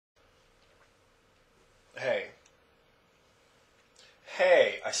Hey.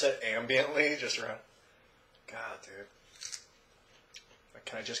 Hey, I said ambiently, just around. God, dude. Like,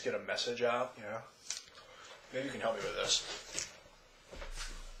 can I just get a message out, you know? Maybe you can help me with this.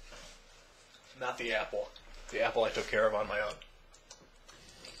 Not the apple. The apple I took care of on my own.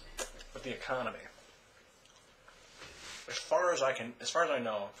 But the economy. As far as I can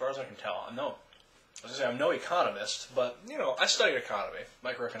tell, I'm no economist, but, you know, I studied economy,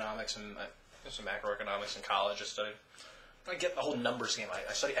 microeconomics, and some macroeconomics in college. I get the whole numbers game.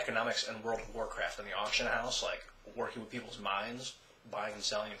 I study economics and World of Warcraft in the auction house, like working with people's minds, buying and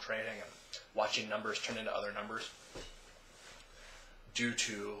selling and trading, and watching numbers turn into other numbers due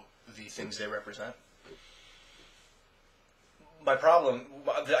to the things they represent. My problem,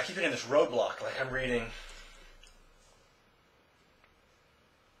 I keep hitting this roadblock. Like, I'm reading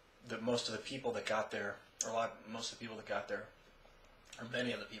that most of the people that got their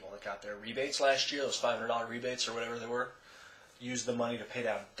rebates last year, those $500 rebates or whatever they were, used the money to pay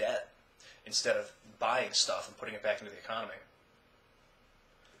down debt instead of buying stuff and putting it back into the economy.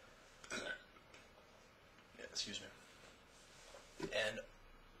 Yeah, excuse me. And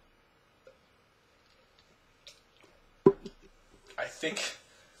I think,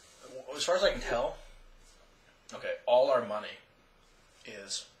 as far as I can tell, okay, all our money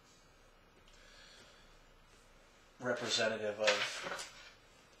is representative of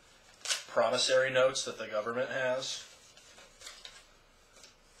promissory notes that the government has.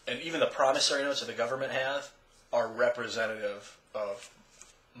 And even the promissory notes that the government have are representative of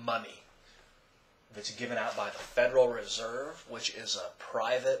money that's given out by the Federal Reserve, which is a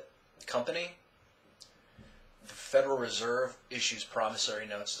private company. The Federal Reserve issues promissory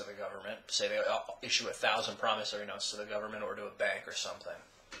notes to the government. Say they issue 1,000 promissory notes to the government or to a bank or something.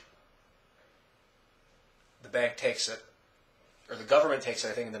 The bank takes it, or the government takes it,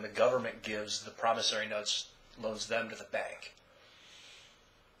 I think, and then the government gives the promissory notes, loans them to the bank.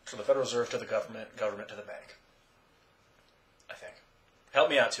 So the Federal Reserve to the government, government to the bank, I think. Help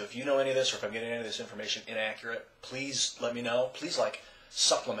me out, too. If you know any of this, or if I'm getting any of this information inaccurate, please let me know. Please,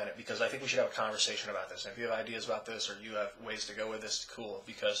 supplement it, because I think we should have a conversation about this. And if you have ideas about this, or you have ways to go with this, cool.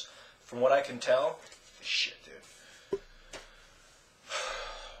 Because from what I can tell, shit, dude.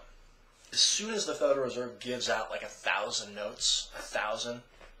 As soon as the Federal Reserve gives out 1,000 notes, 1,000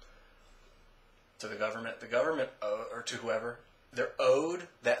 to the government, or to whoever, they're owed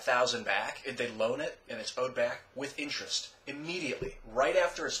that 1,000 back. They loan it, and it's owed back with interest immediately. Right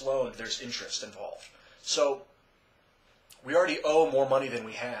after it's loaned, there's interest involved. So we already owe more money than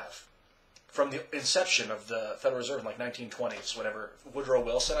we have. From the inception of the Federal Reserve in 1920s, whatever, Woodrow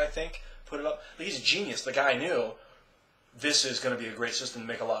Wilson, I think, put it up. He's a genius. The guy knew this is going to be a great system to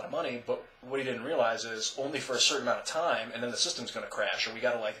make a lot of money, but what he didn't realize is only for a certain amount of time, and then the system's going to crash, or we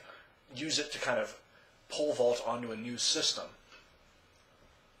got to use it to kind of pole vault onto a new system,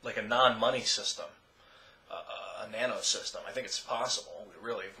 like a non-money system, a nano system. I think it's possible,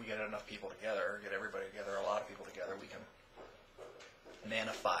 really, if we get enough people together, get everybody together, a lot of people together, we can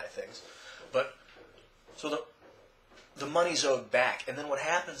nanify things. But so the money's owed back, and then what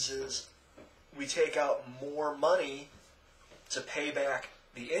happens is we take out more money to pay back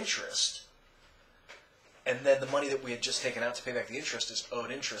the interest, and then the money that we had just taken out to pay back the interest is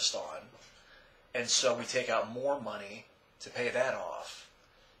owed interest on, and so we take out more money to pay that off,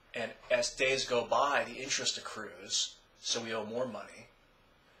 and as days go by, the interest accrues, so we owe more money,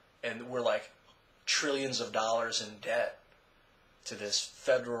 and we're trillions of dollars in debt to this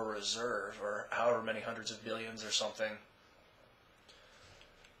Federal Reserve, or however many hundreds of billions or something.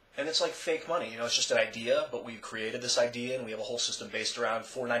 And it's like fake money, it's just an idea, but we created this idea, and we have a whole system based around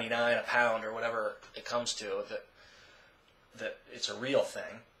 $4.99 a pound, or whatever it comes to, that it's a real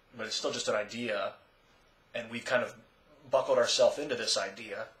thing, but it's still just an idea, and we've kind of buckled ourselves into this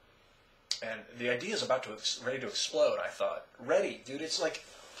idea, and the idea is ready to explode, I thought. Ready, dude, it's like,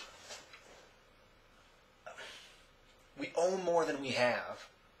 we own more than we have.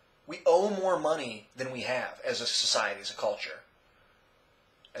 We owe more money than we have as a society, as a culture.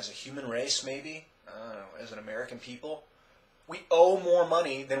 As a human race, maybe, I don't know, as an American people, we owe more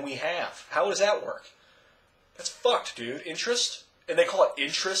money than we have. How does that work? That's fucked, dude. Interest? And they call it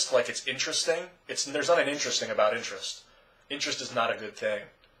interest like it's interesting. There's nothing interesting about interest. Interest is not a good thing.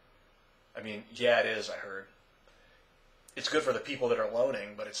 I mean, yeah, it is, I heard. It's good for the people that are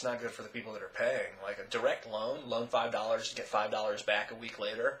loaning, but it's not good for the people that are paying. Like a direct loan $5, get $5 back a week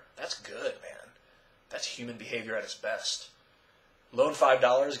later. That's good, man. That's human behavior at its best. Loan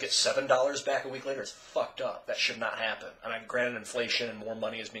 $5, get $7 back a week later. It's fucked up. That should not happen. I mean, granted, inflation and more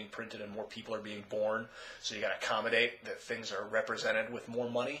money is being printed and more people are being born, so you got to accommodate that things are represented with more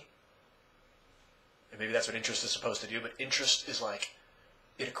money. And maybe that's what interest is supposed to do, but interest is like,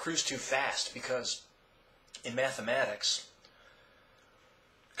 it accrues too fast because in mathematics,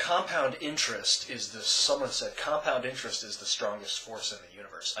 someone said compound interest is the strongest force in the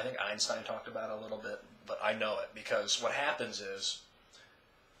universe. I think Einstein talked about it a little bit, but I know it because what happens is,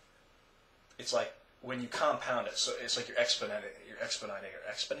 it's like when you compound it, so it's like you're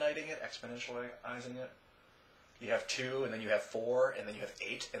exponentializing it. You have 2, and then you have 4, and then you have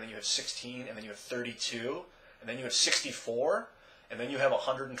 8, and then you have 16, and then you have 32, and then you have 64, and then you have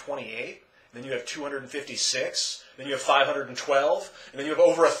 128, and then you have 256, then you have 512, and then you have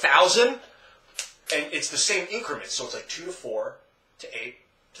over 1,000, and it's the same increment. So it's like 2 to 4 to 8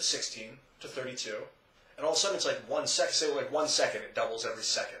 to 16 to 32, and all of a sudden it's like 1 second. Say like 1 second, it doubles every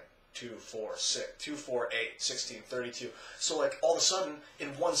second. 2, 4, 6, 2, 4, 8, 16, 32. So like all of a sudden, in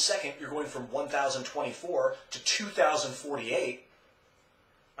 1 second, you're going from 1,024 to 2,048.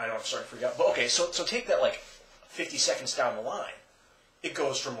 I know I'm starting to freak out. But okay, so take that like 50 seconds down the line. It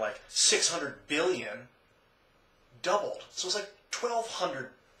goes from like 600 billion doubled. So it's like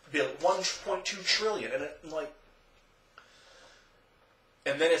 1,200 billion, 1.2 trillion. And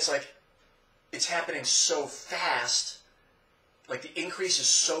then it's like, it's happening so fast. Like the increase is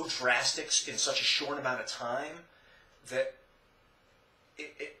so drastic in such a short amount of time that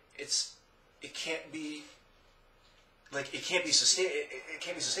it can't be sustained. It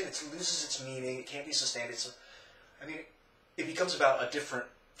can't be sustained. It loses its meaning. It can't be sustained. It becomes about a different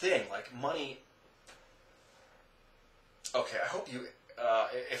thing. Like money. Okay, I hope you.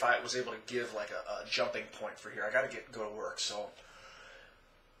 If I was able to give like a jumping point for here, I got to go to work. So.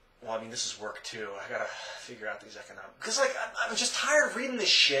 Well, this is work too. I gotta figure out these economics. Because, like, I'm just tired of reading this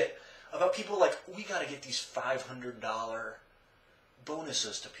shit about people like, we gotta get these $500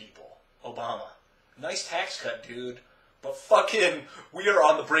 bonuses to people. Obama. Nice tax cut, dude. But fucking, we are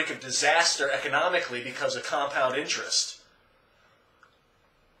on the brink of disaster economically because of compound interest.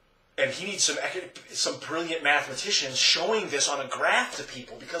 And he needs some brilliant mathematicians showing this on a graph to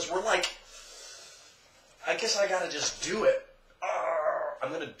people because we're like, I guess I gotta just do it. I'm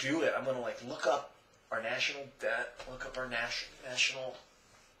going to do it. I'm going to like look up our national debt, look up our national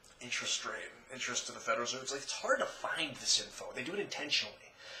interest rate, interest to the Federal Reserve. It's hard to find this info. They do it intentionally.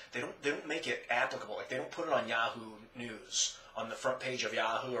 They don't make it applicable. Like they don't put it on Yahoo News on the front page of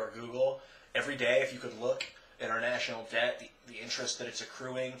Yahoo or Google every day. If you could look at our national debt, the interest that it's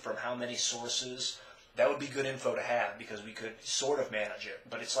accruing from how many sources, that would be good info to have because we could sort of manage it.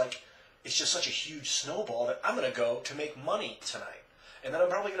 But it's like it's just such a huge snowball that I'm going to go to make money tonight. And then I'm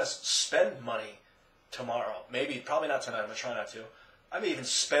probably going to spend money tomorrow. Probably not tonight. I'm going to try not to. I may even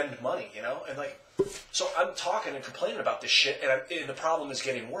spend money, And so I'm talking and complaining about this shit, and the problem is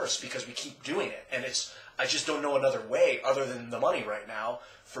getting worse because we keep doing it. And I just don't know another way other than the money right now.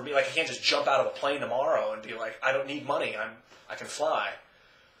 For me, like I can't just jump out of a plane tomorrow and be like, I don't need money. I can fly.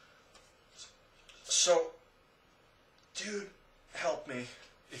 So, dude, help me.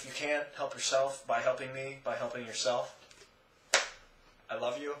 If you can, help yourself by helping me, by helping yourself. I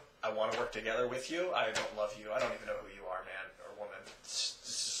love you. I want to work together with you. I don't love you. I don't even know who you are, man or woman. It's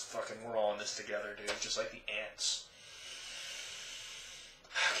just fucking, we're all in this together, dude. Just like the ants.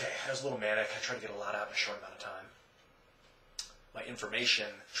 Okay, I was a little manic. I tried to get a lot out in a short amount of time. My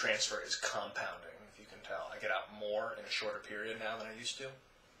information transfer is compounding, if you can tell. I get out more in a shorter period now than I used to.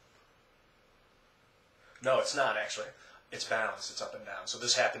 No, it's not, actually. It's balanced. It's up and down. So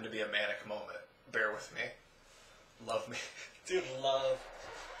this happened to be a manic moment. Bear with me. Love me. Dude, love.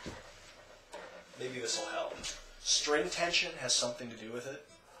 Maybe this will help. String tension has something to do with it.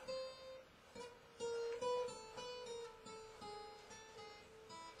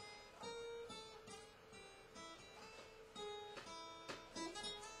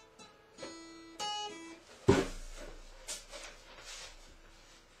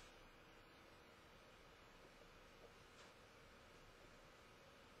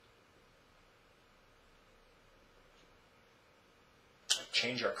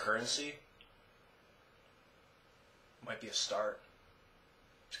 Change our currency might be a start.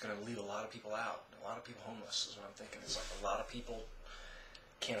 It's going to leave a lot of people out. A lot of people homeless is what I'm thinking. It's like a lot of people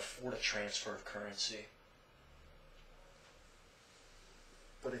can't afford a transfer of currency.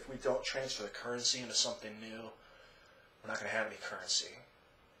 But if we don't transfer the currency into something new, we're not going to have any currency.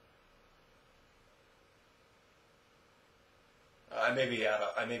 I may be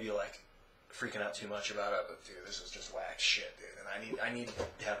like freaking out too much about it, but dude, this is just whack shit, dude. And I need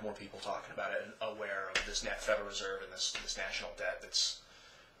to have more people talking about it and aware of this Federal Reserve and this national debt. That's,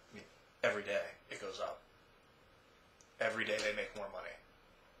 every day it goes up. Every day they make more money.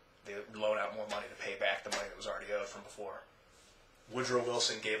 They loan out more money to pay back the money that was already owed from before. Woodrow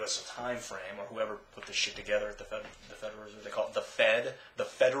Wilson gave us a time frame, or whoever put this shit together at the Federal Reserve. They call it the Fed, the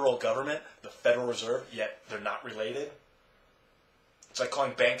federal government, the Federal Reserve, yet they're not related. It's like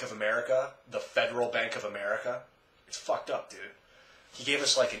calling Bank of America the Federal Bank of America. It's fucked up, dude. He gave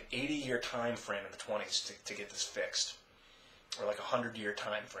us like an 80-year time frame in the 20s to get this fixed, or like a 100-year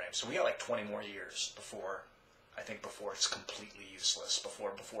time frame. So we got like 20 more years before it's completely useless.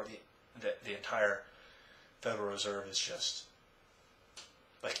 Before the entire Federal Reserve is just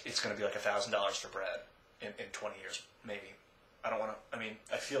like, it's going to be like $1,000 for bread in 20 years, maybe.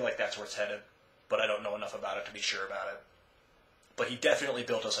 I feel like that's where it's headed, but I don't know enough about it to be sure about it. But he definitely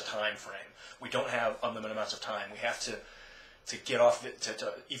built us a time frame. We don't have unlimited amounts of time. We have to get off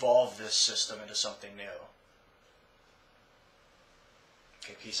to evolve this system into something new.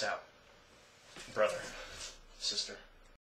 Okay, peace out, brother, sister.